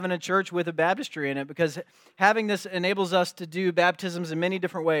in a church with a baptistry in it, because having this enables us to do baptisms in many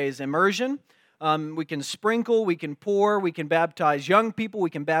different ways. Immersion, we can sprinkle, we can pour, we can baptize young people, we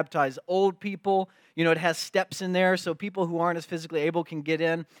can baptize old people. You know, it has steps in there so people who aren't as physically able can get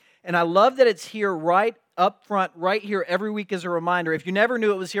in. And I love that it's here right up front, right here every week as a reminder. If you never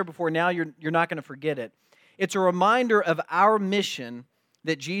knew it was here before, now you're not going to forget it. It's a reminder of our mission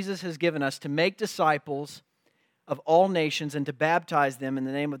that Jesus has given us to make disciples of all nations and to baptize them in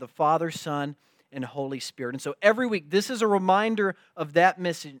the name of the Father, Son, and Holy Spirit. And so every week, this is a reminder of that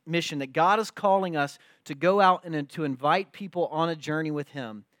mission that God is calling us to go out and to invite people on a journey with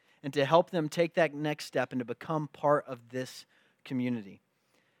Him and to help them take that next step and to become part of this community.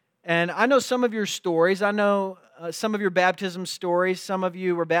 And I know some of your stories. I know some of your baptism stories. Some of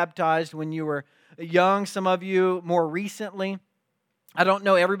you were baptized when you were young. Some of you more recently. I don't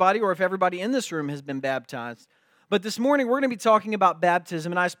know everybody or if everybody in this room has been baptized. But this morning we're going to be talking about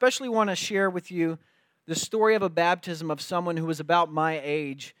baptism, and I especially want to share with you the story of a baptism of someone who was about my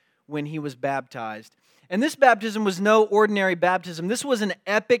age when he was baptized. And this baptism was no ordinary baptism. This was an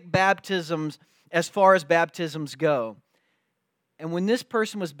epic baptism as far as baptisms go. And when this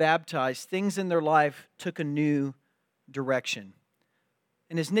person was baptized, things in their life took a new direction.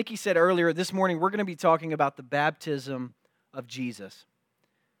 And as Nikki said earlier, this morning we're going to be talking about the baptism of Jesus.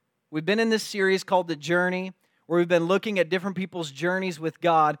 We've been in this series called The Journey, where we've been looking at different people's journeys with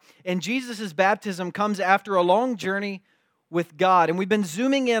God. And Jesus' baptism comes after a long journey with God. And we've been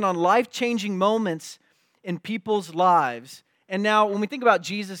zooming in on life-changing moments in people's lives. And now, when we think about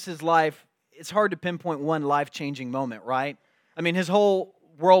Jesus' life, it's hard to pinpoint one life-changing moment, right? I mean, his whole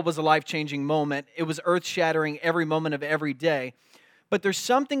world was a life-changing moment. It was earth-shattering every moment of every day. But there's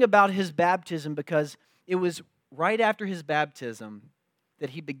something about his baptism, because it was right after his baptism that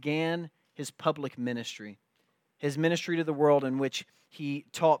he began his public ministry. His ministry to the world, in which he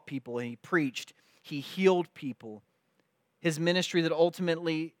taught people, he preached, he healed people. His ministry that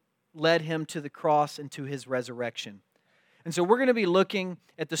ultimately led him to the cross and to his resurrection. And so we're going to be looking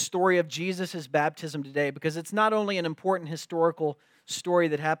at the story of Jesus' baptism today, because it's not only an important historical story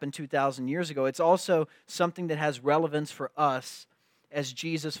that happened 2,000 years ago, it's also something that has relevance for us as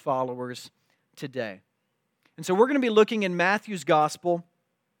Jesus followers today. And so we're going to be looking in Matthew's Gospel,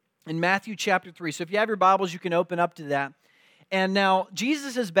 in Matthew chapter 3. So if you have your Bibles, you can open up to that. And now,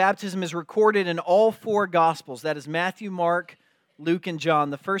 Jesus' baptism is recorded in all four Gospels. That is Matthew, Mark, Luke, and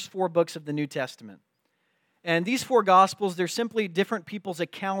John, the first four books of the New Testament. And these four Gospels, they're simply different people's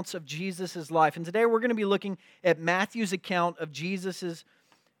accounts of Jesus' life. And today we're going to be looking at Matthew's account of Jesus'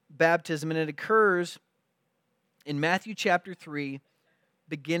 baptism. And it occurs in Matthew chapter 3,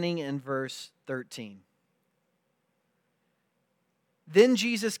 beginning in verse 13. Then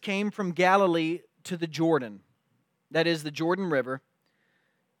Jesus came from Galilee to the Jordan, that is the Jordan River,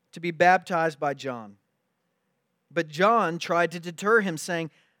 to be baptized by John. But John tried to deter him,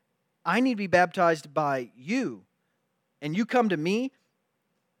 saying, I need to be baptized by you, and you come to me?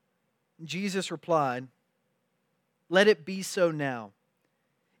 Jesus replied, let it be so now.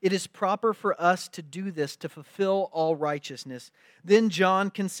 It is proper for us to do this to fulfill all righteousness. Then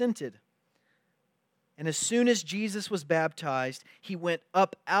John consented. And as soon as Jesus was baptized, he went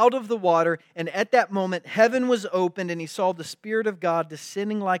up out of the water, and at that moment heaven was opened, and he saw the Spirit of God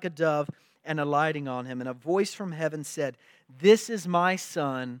descending like a dove and alighting on him. And a voice from heaven said, this is my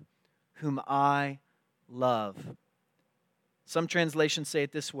Son, whom I love. Some translations say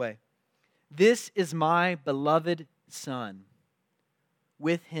it this way, this is my beloved Son.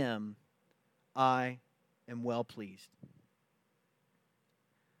 With him I am well pleased.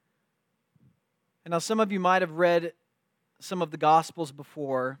 And now some of you might have read some of the Gospels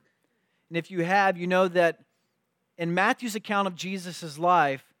before. And if you have, you know that in Matthew's account of Jesus'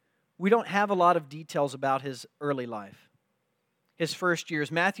 life, we don't have a lot of details about his early life, his first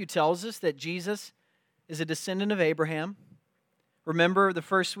years. Matthew tells us that Jesus is a descendant of Abraham. Remember the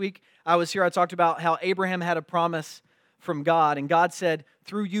first week I was here, I talked about how Abraham had a promise from God, and God said,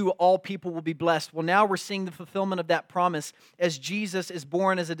 through you all people will be blessed. Well, now we're seeing the fulfillment of that promise as Jesus is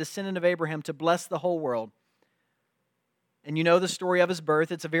born as a descendant of Abraham to bless the whole world. And you know the story of his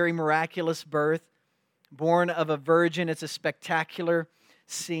birth. It's a very miraculous birth, born of a virgin. It's a spectacular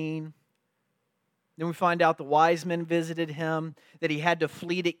scene. Then we find out the wise men visited him, that he had to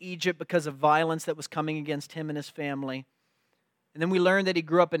flee to Egypt because of violence that was coming against him and his family. And then we learn that he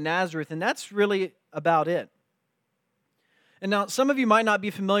grew up in Nazareth, and that's really about it. And now, some of you might not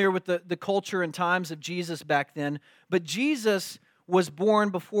be familiar with the culture and times of Jesus back then, but Jesus was born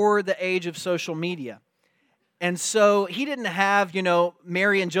before the age of social media. And so he didn't have,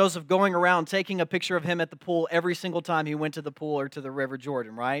 Mary and Joseph going around taking a picture of him at the pool every single time he went to the pool or to the River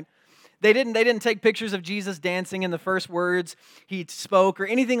Jordan, right? They didn't take pictures of Jesus dancing in the first words he spoke or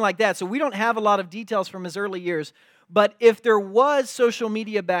anything like that. So we don't have a lot of details from his early years. But if there was social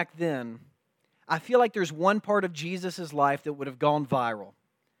media back then, I feel like there's one part of Jesus' life that would have gone viral.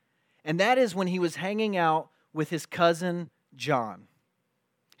 And that is when he was hanging out with his cousin John.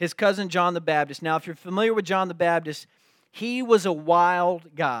 His cousin John the Baptist. Now, if you're familiar with John the Baptist, he was a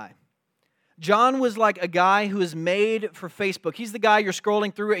wild guy. John was like a guy who is made for Facebook. He's the guy you're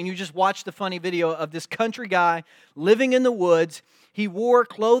scrolling through and you just watch the funny video of this country guy living in the woods. He wore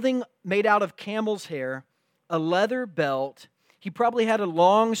clothing made out of camel's hair, a leather belt. He probably had a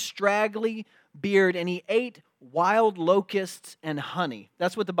long, straggly beard, and he ate wild locusts and honey.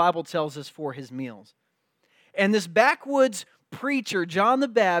 That's what the Bible tells us for his meals. And this backwoods preacher, John the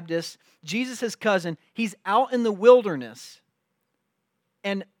Baptist, Jesus' cousin, he's out in the wilderness.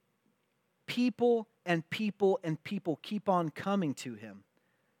 And people and people and people keep on coming to him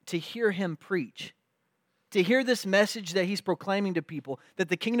to hear him preach, to hear this message that he's proclaiming to people, that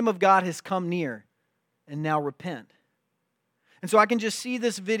the kingdom of God has come near and now repent. And so I can just see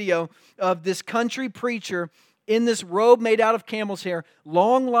this video of this country preacher in this robe made out of camel's hair,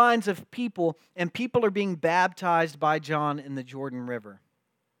 long lines of people, and people are being baptized by John in the Jordan River.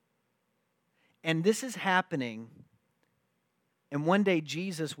 And this is happening, and one day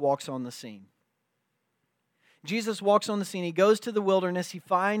Jesus walks on the scene. Jesus walks on the scene. He goes to the wilderness. He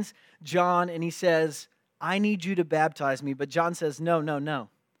finds John, and he says, I need you to baptize me. But John says, no.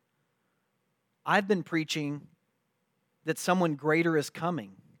 I've been preaching that someone greater is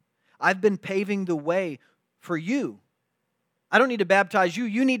coming. I've been paving the way for you. I don't need to baptize you.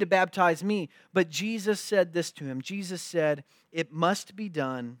 You need to baptize me. But Jesus said this to him. Jesus said, it must be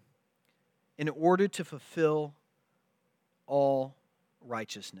done in order to fulfill all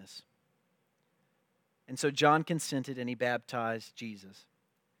righteousness. And so John consented and he baptized Jesus.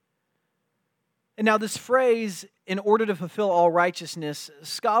 And now this phrase, in order to fulfill all righteousness,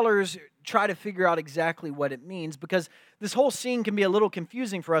 scholars try to figure out exactly what it means, because this whole scene can be a little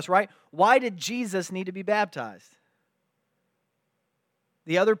confusing for us, right? Why did Jesus need to be baptized?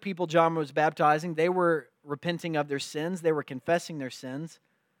 The other people John was baptizing, they were repenting of their sins. They were confessing their sins.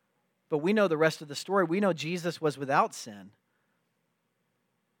 But we know the rest of the story. We know Jesus was without sin.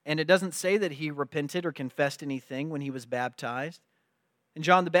 And it doesn't say that he repented or confessed anything when he was baptized. And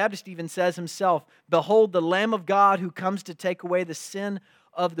John the Baptist even says himself, behold the Lamb of God who comes to take away the sin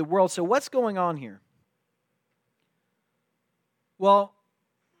of the world. So what's going on here? Well,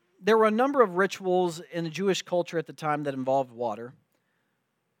 there were a number of rituals in the Jewish culture at the time that involved water.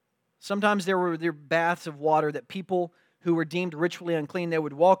 Sometimes there were baths of water that people who were deemed ritually unclean, they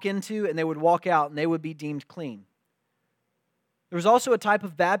would walk into and they would walk out and they would be deemed clean. There was also a type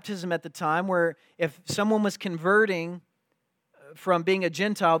of baptism at the time where if someone was converting from being a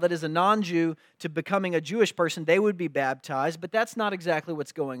Gentile, that is a non-Jew, to becoming a Jewish person, they would be baptized, but that's not exactly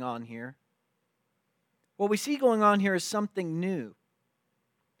what's going on here. What we see going on here is something new.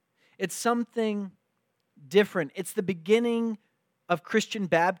 It's something different. It's the beginning of Christian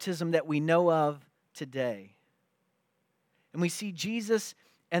baptism that we know of today. And we see Jesus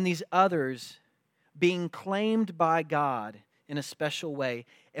and these others being claimed by God in a special way,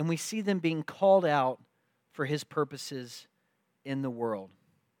 and we see them being called out for His purposes in the world.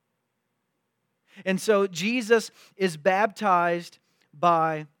 And so Jesus is baptized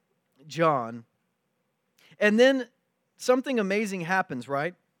by John. And then something amazing happens,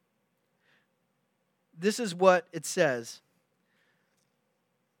 right? This is what it says.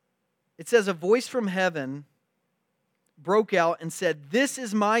 It says, a voice from heaven broke out and said, "This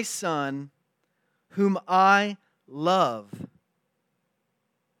is my Son, whom I love.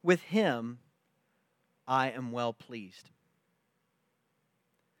 With him I am well pleased."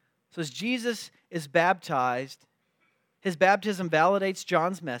 So as Jesus is baptized, his baptism validates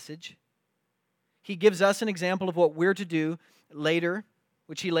John's message. He gives us an example of what we're to do later,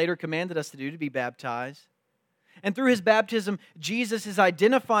 which he later commanded us to do, to be baptized. And through his baptism, Jesus is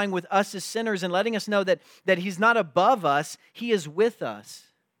identifying with us as sinners and letting us know that he's not above us, he is with us.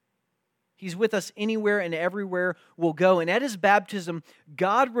 He's with us anywhere and everywhere we'll go. And at his baptism,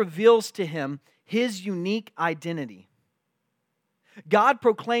 God reveals to him his unique identity. God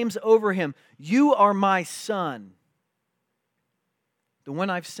proclaims over him, "You are my Son, the one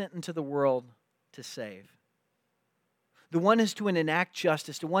I've sent into the world to save. The one who is to enact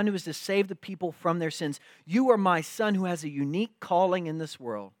justice, the one who is to save the people from their sins. You are my Son who has a unique calling in this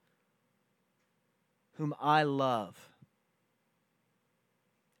world, whom I love.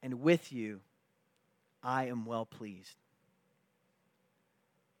 And with you, I am well pleased.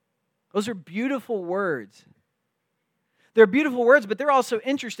 Those are beautiful words. They're beautiful words, but they're also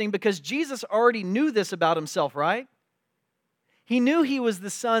interesting because Jesus already knew this about himself, right? He knew he was the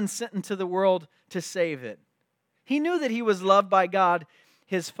Son sent into the world to save it. He knew that he was loved by God,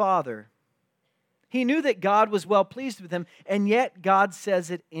 his Father. He knew that God was well pleased with him, and yet God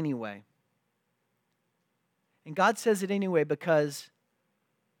says it anyway. And God says it anyway because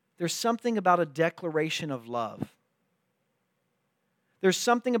there's something about a declaration of love. There's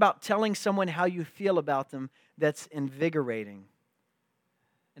something about telling someone how you feel about them that's invigorating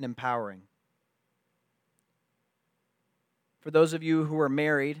and empowering. For those of you who are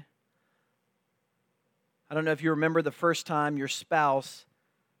married, I don't know if you remember the first time your spouse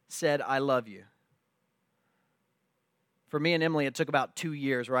said, I love you. For me and Emily, it took about 2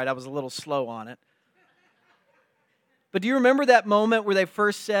 years, right? I was a little slow on it. But do you remember that moment where they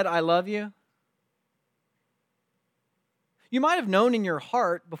first said, I love you? You might have known in your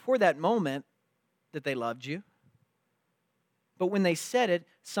heart before that moment that they loved you. But when they said it,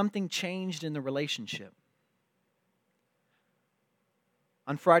 something changed in the relationship.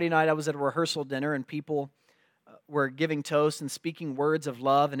 On Friday night, I was at a rehearsal dinner, and people were giving toasts and speaking words of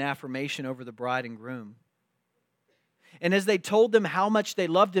love and affirmation over the bride and groom. And as they told them how much they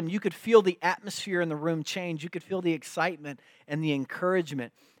loved him, you could feel the atmosphere in the room change. You could feel the excitement and the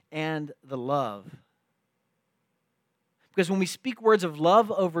encouragement and the love. Because when we speak words of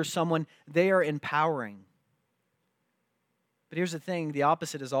love over someone, they are empowering. But here's the thing, the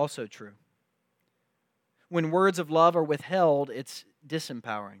opposite is also true. When words of love are withheld, it's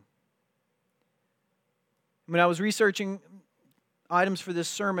disempowering. When I was researching items for this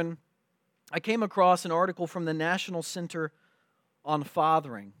sermon, I came across an article from the National Center on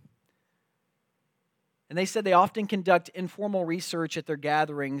Fathering. And they said they often conduct informal research at their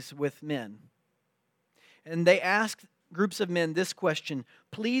gatherings with men. And they asked groups of men this question: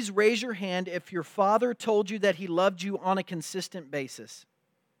 please raise your hand if your father told you that he loved you on a consistent basis.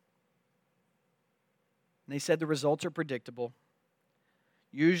 And they said the results are predictable.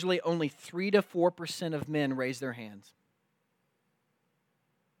 Usually only 3 to 4% of men raise their hands.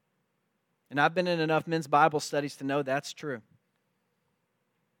 And I've been in enough men's Bible studies to know that's true.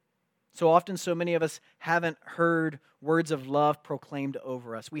 So often, so many of us haven't heard words of love proclaimed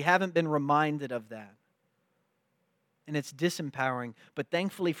over us. We haven't been reminded of that. And it's disempowering. But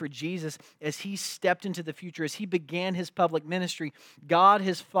thankfully for Jesus, as he stepped into the future, as he began his public ministry, God,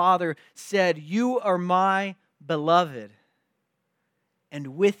 his Father, said, "You are my beloved,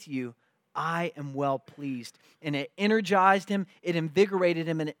 and with you I am well pleased." And it energized him, it invigorated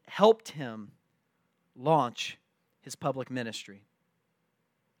him, and it helped him launch his public ministry.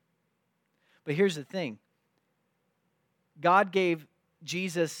 But here's the thing. God gave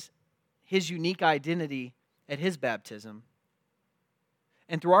Jesus his unique identity at his baptism.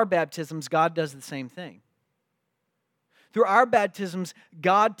 And through our baptisms, God does the same thing. Through our baptisms,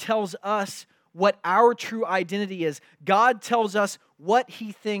 God tells us what our true identity is. God tells us what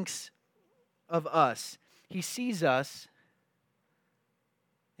he thinks of us. He sees us,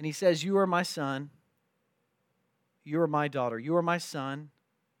 and he says, "You are my son. You are my daughter. You are my son.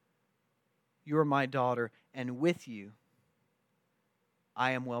 You are my daughter. And with you,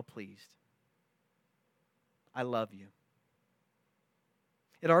 I am well pleased. I love you."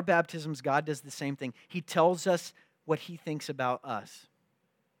 At our baptisms, God does the same thing. He tells us what he thinks about us.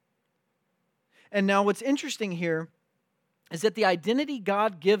 And now what's interesting here is that the identity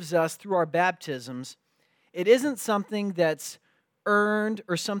God gives us through our baptisms, it isn't something that's earned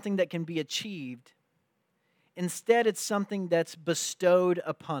or something that can be achieved. Instead, it's something that's bestowed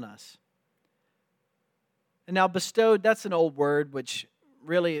upon us. And now bestowed, that's an old word, which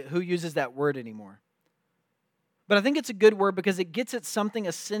really, who uses that word anymore? But I think it's a good word because it gets at something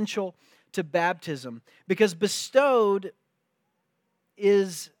essential to baptism. Because bestowed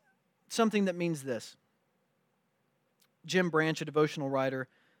is something that means this. Jim Branch, a devotional writer,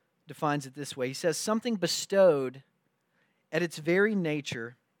 defines it this way. He says, something bestowed at its very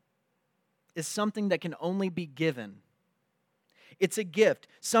nature is something that can only be given. It's a gift,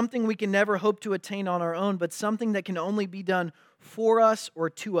 something we can never hope to attain on our own, but something that can only be done for us or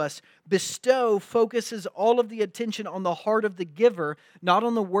to us. Bestow focuses all of the attention on the heart of the giver, not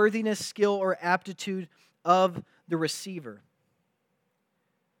on the worthiness, skill, or aptitude of the receiver.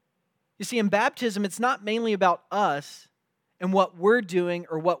 You see, in baptism, it's not mainly about us and what we're doing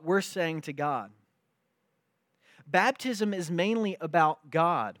or what we're saying to God. Baptism is mainly about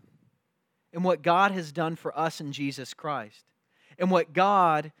God and what God has done for us in Jesus Christ, and what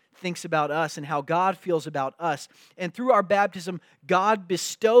God thinks about us and how God feels about us. And through our baptism, God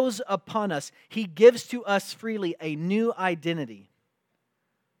bestows upon us, He gives to us freely a new identity.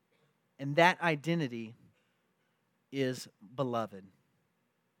 And that identity is beloved.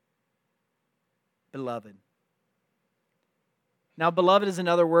 Beloved. Now, beloved is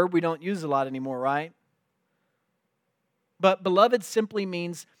another word we don't use a lot anymore, right? But beloved simply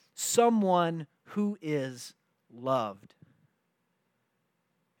means someone who is loved.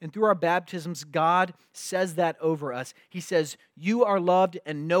 And through our baptisms, God says that over us. He says, you are loved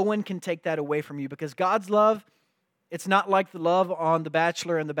and no one can take that away from you, because God's love, it's not like the love on The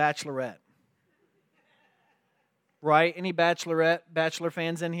Bachelor and The Bachelorette. Right? Any Bachelor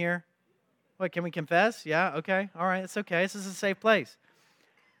fans in here? What, can we confess? Yeah, okay. All right, it's okay. This is a safe place.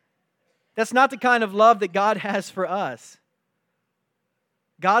 That's not the kind of love that God has for us.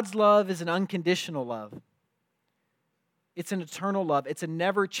 God's love is an unconditional love. It's an eternal love. It's a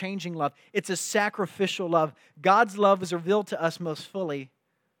never-changing love. It's a sacrificial love. God's love is revealed to us most fully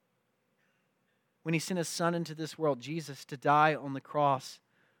when He sent His Son into this world, Jesus, to die on the cross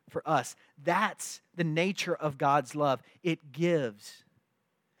for us. That's the nature of God's love. It gives.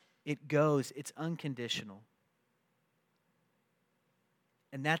 It goes. It's unconditional.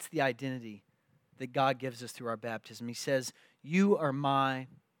 And that's the identity that God gives us through our baptism. He says, you are my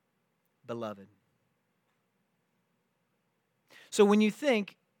beloved. So when you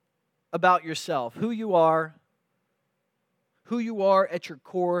think about yourself, who you are at your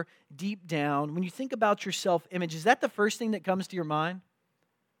core, deep down, when you think about your self-image, is that the first thing that comes to your mind?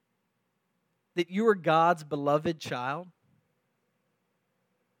 That you are God's beloved child?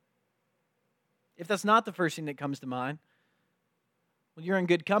 If that's not the first thing that comes to mind, well, you're in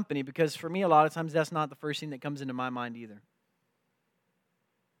good company, because for me, a lot of times, that's not the first thing that comes into my mind either.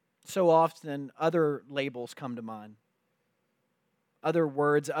 So often, other labels come to mind. Other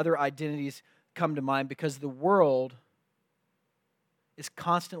words, other identities come to mind, because the world is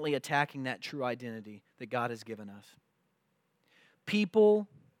constantly attacking that true identity that God has given us. People,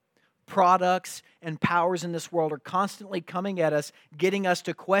 products, and powers in this world are constantly coming at us, getting us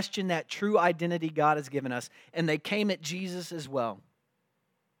to question that true identity God has given us. And they came at Jesus as well.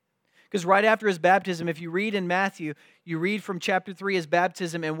 Because right after His baptism, if you read in Matthew, you read from chapter 3 His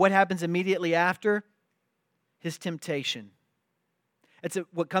baptism, and what happens immediately after? His temptation. It's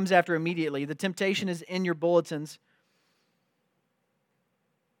what comes after immediately. The temptation is in your bulletins.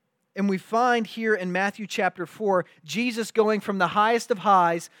 And we find here in Matthew chapter 4, Jesus going from the highest of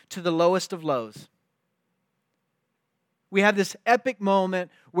highs to the lowest of lows. We have this epic moment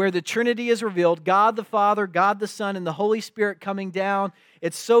where the Trinity is revealed, God the Father, God the Son, and the Holy Spirit coming down.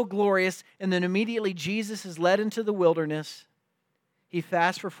 It's so glorious. And then immediately Jesus is led into the wilderness. He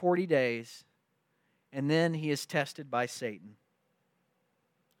fasts for 40 days. And then He is tested by Satan.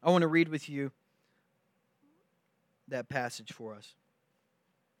 I want to read with you that passage for us.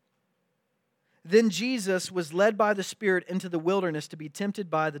 Then Jesus was led by the Spirit into the wilderness to be tempted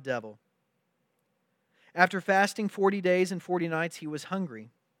by the devil. After fasting 40 days and 40 nights, He was hungry.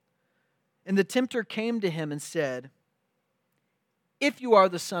 And the tempter came to Him and said, if you are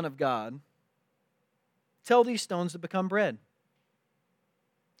the Son of God, tell these stones to become bread.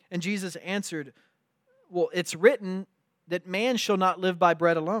 And Jesus answered, well, it's written that man shall not live by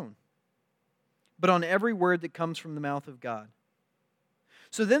bread alone, but on every word that comes from the mouth of God.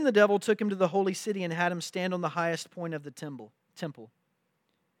 So then the devil took Him to the holy city and had Him stand on the highest point of the temple.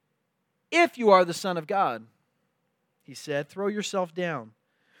 If you are the Son of God, He said, throw yourself down.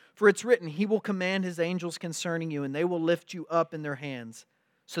 For it's written, He will command His angels concerning you, and they will lift you up in their hands,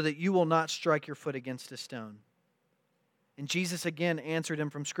 so that you will not strike your foot against a stone. And Jesus again answered him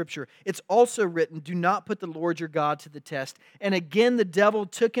from Scripture, it's also written, do not put the Lord your God to the test. And again the devil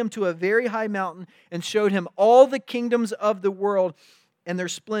took Him to a very high mountain and showed Him all the kingdoms of the world and their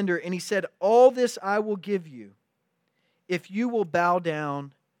splendor. And He said, all this I will give you, if you will bow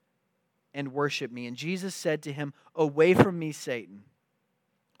down and worship me. And Jesus said to him, away from me, Satan.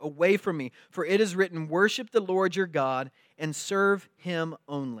 Away from me. For it is written, worship the Lord your God and serve Him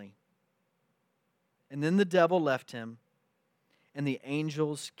only. And then the devil left him, and the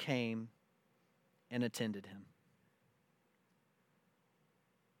angels came and attended him.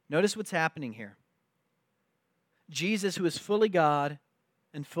 Notice what's happening here. Jesus, who is fully God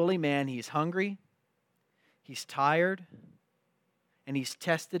and fully man, He's hungry, He's tired, and He's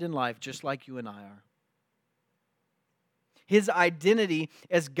tested in life just like you and I are. His identity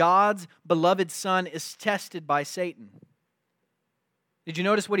as God's beloved Son is tested by Satan. Did you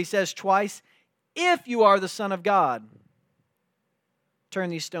notice what He says twice? If you are the Son of God, turn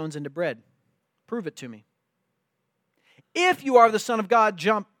these stones into bread. Prove it to me. If you are the Son of God,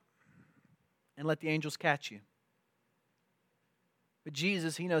 jump and let the angels catch you. But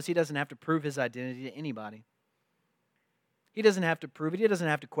Jesus, He knows He doesn't have to prove His identity to anybody. He doesn't have to prove it. He doesn't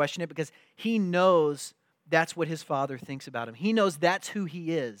have to question it because He knows that's what His Father thinks about Him. He knows that's who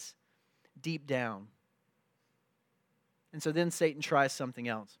He is deep down. And so then Satan tries something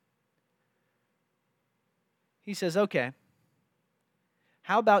else. He says, okay,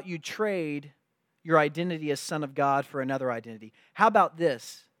 how about you trade your identity as Son of God for another identity? How about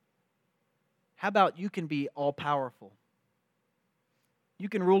this? How about you can be all-powerful? You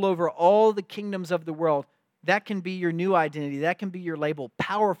can rule over all the kingdoms of the world. That can be your new identity. That can be your label.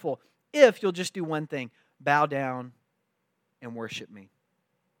 Powerful, if you'll just do one thing. Bow down and worship me.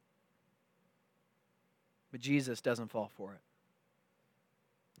 But Jesus doesn't fall for it.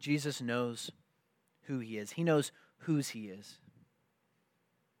 Jesus knows who He is. He knows whose He is.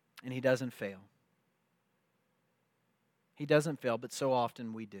 And He doesn't fail. He doesn't fail, but so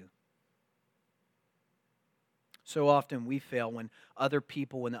often we do. So often we fail when other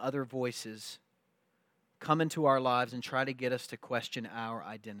people, when other voices come into our lives and try to get us to question our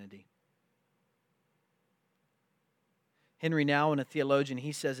identity. Henry Nouwen, a theologian,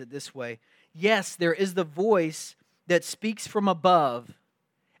 he says it this way: yes, there is the voice that speaks from above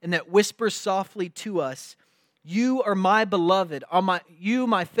and that whispers softly to us, "You are my beloved, on you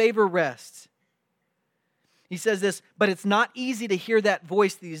my favor rests." He says this, but it's not easy to hear that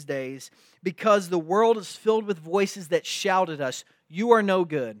voice these days because the world is filled with voices that shout at us, "You are no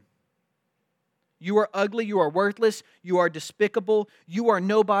good. You are ugly, you are worthless, you are despicable, you are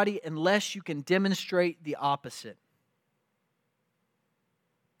nobody unless you can demonstrate the opposite."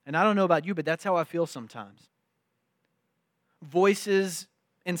 And I don't know about you, but that's how I feel sometimes. Voices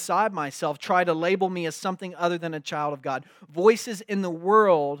inside myself try to label me as something other than a child of God. Voices in the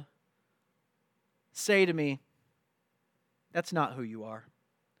world say to me, that's not who you are.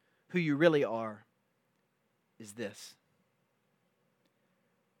 Who you really are is this.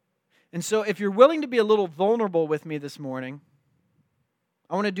 And so if you're willing to be a little vulnerable with me this morning,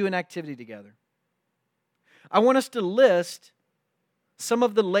 I want to do an activity together. I want us to list some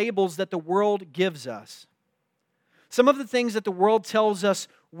of the labels that the world gives us. Some of the things that the world tells us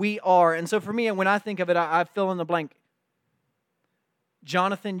we are. And so for me, when I think of it, I fill in the blank.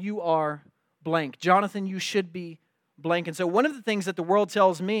 Jonathan, you are blank. Jonathan, you should be blank. And so one of the things that the world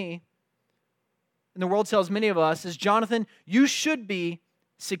tells me, and the world tells many of us, is, Jonathan, you should be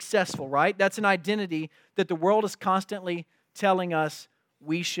successful, right? That's an identity that the world is constantly telling us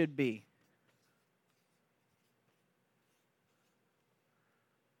we should be.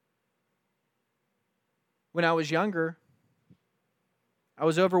 When I was younger, I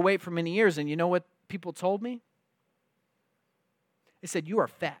was overweight for many years, and you know what people told me? They said, "You are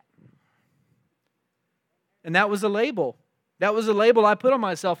fat." And that was a label. That was a label I put on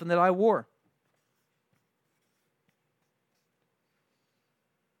myself and that I wore.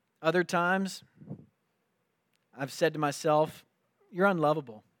 Other times, I've said to myself, "You're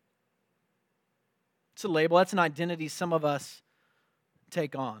unlovable." It's a label. That's an identity some of us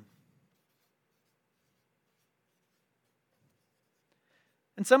take on.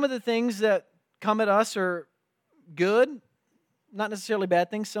 And some of the things that come at us are good, not necessarily bad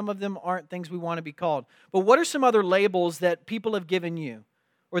things. Some of them aren't things we want to be called. But what are some other labels that people have given you,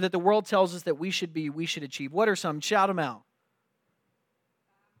 or that the world tells us that we should be, we should achieve? What are some? Shout them out.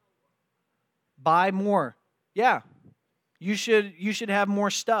 Buy more. Yeah. You should have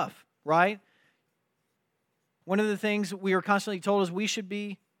more stuff, right? One of the things we are constantly told is we should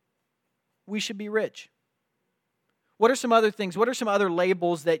be rich. What are some other things? What are some other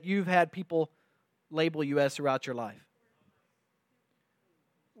labels that you've had people label you as throughout your life?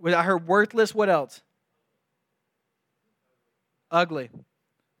 I heard worthless. What else? Ugly.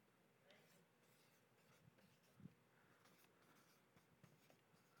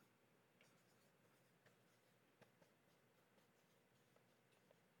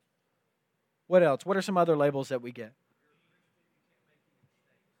 What else? What are some other labels that we get?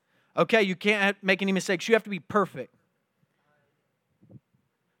 Okay, you can't make any mistakes. You have to be perfect.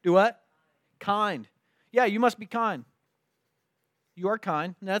 Do what? Kind. Yeah, you must be kind. You are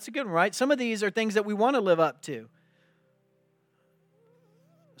kind. That's a good one, right? Some of these are things that we want to live up to.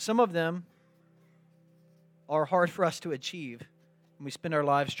 Some of them are hard for us to achieve, and we spend our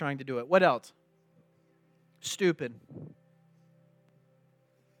lives trying to do it. What else? Stupid.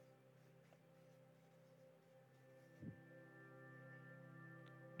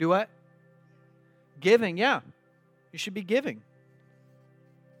 Do what? Giving, yeah. You should be giving.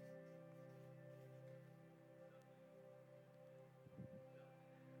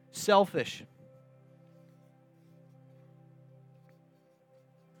 Selfish.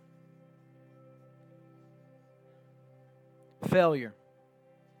 Failure.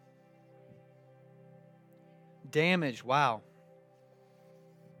 Damage. Wow.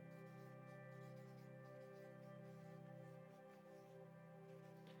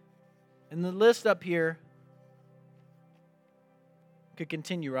 And the list up here could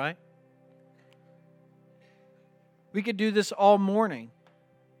continue, right? We could do this all morning.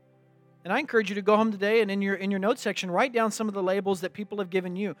 And I encourage you to go home today and in your notes section, write down some of the labels that people have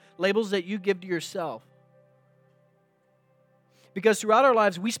given you, labels that you give to yourself. Because throughout our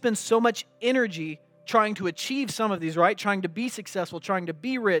lives, we spend so much energy trying to achieve some of these, right? Trying to be successful, trying to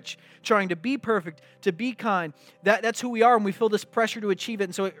be rich, trying to be perfect, to be kind. That's who we are, and we feel this pressure to achieve it,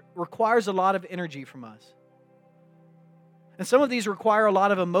 and so it requires a lot of energy from us. And some of these require a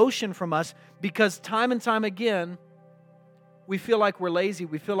lot of emotion from us because time and time again, we feel like we're lazy,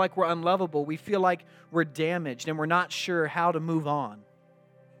 we feel like we're unlovable, we feel like we're damaged, and we're not sure how to move on.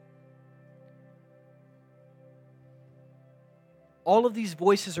 All of these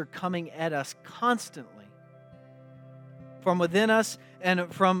voices are coming at us constantly from within us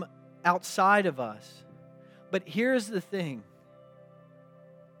and from outside of us. But here's the thing.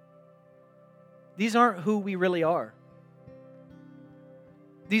 These aren't who we really are.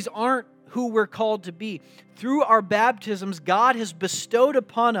 These aren't who we're called to be. Through our baptisms, God has bestowed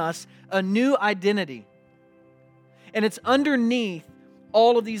upon us a new identity. And it's underneath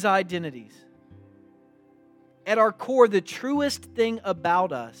all of these identities. At our core, the truest thing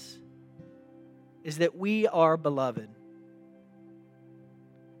about us is that we are beloved.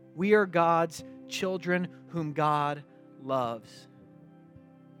 We are God's children whom God loves.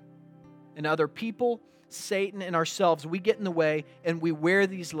 And other people, Satan, and ourselves, we get in the way and we wear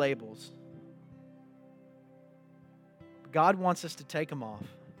these labels. But God wants us to take them off.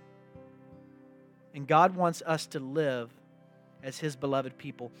 And God wants us to live as His beloved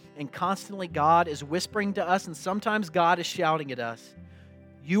people. And constantly God is whispering to us, and sometimes God is shouting at us,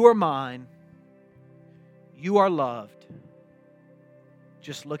 "You are mine. You are loved.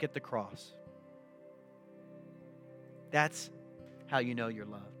 Just look at the cross." That's how you know you're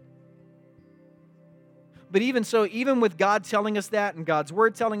loved. But even so, even with God telling us that and God's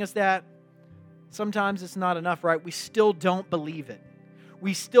Word telling us that, sometimes it's not enough, right? We still don't believe it.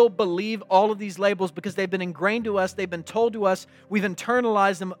 We still believe all of these labels because they've been ingrained to us, they've been told to us, we've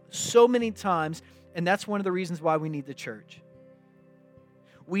internalized them so many times, and that's one of the reasons why we need the church.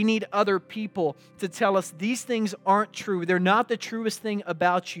 We need other people to tell us these things aren't true. They're not the truest thing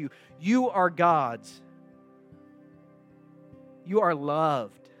about you. You are God's. You are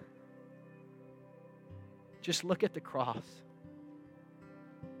loved. Just look at the cross.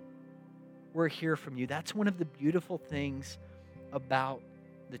 We're here from you. That's one of the beautiful things about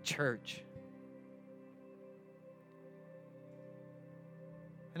the church.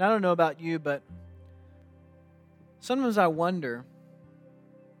 And I don't know about you, but sometimes I wonder,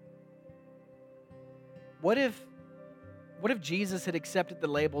 what if Jesus had accepted the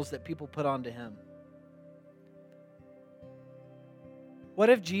labels that people put onto Him? What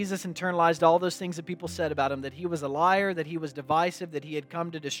if Jesus internalized all those things that people said about Him, that He was a liar, that He was divisive, that He had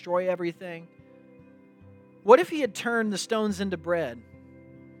come to destroy everything? What if He had turned the stones into bread?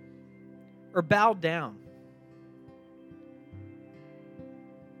 Or bowed down?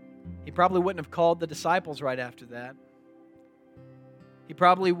 He probably wouldn't have called the disciples right after that. He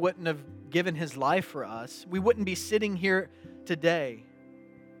probably wouldn't have given His life for us. We wouldn't be sitting here today.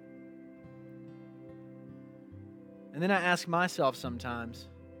 And then I ask myself sometimes,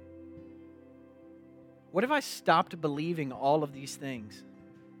 what if I stopped believing all of these things?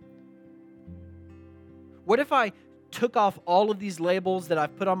 What if I took off all of these labels that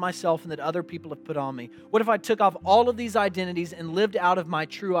I've put on myself and that other people have put on me? What if I took off all of these identities and lived out of my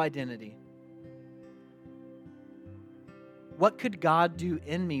true identity? What could God do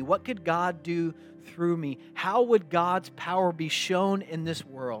in me? What could God do through me? How would God's power be shown in this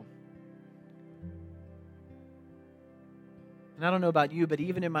world? And I don't know about you, but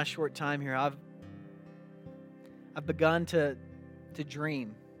even in my short time here, I've begun to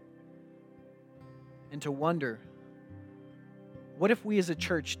dream and to wonder, what if we as a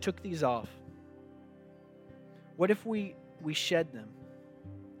church took these off? What if we shed them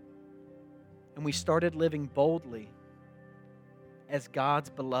and we started living boldly as God's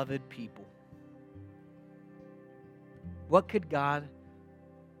beloved people? What could God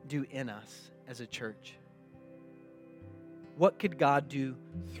do in us as a church? What could God do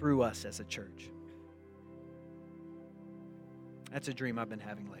through us as a church? That's a dream I've been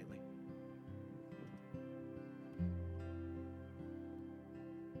having lately.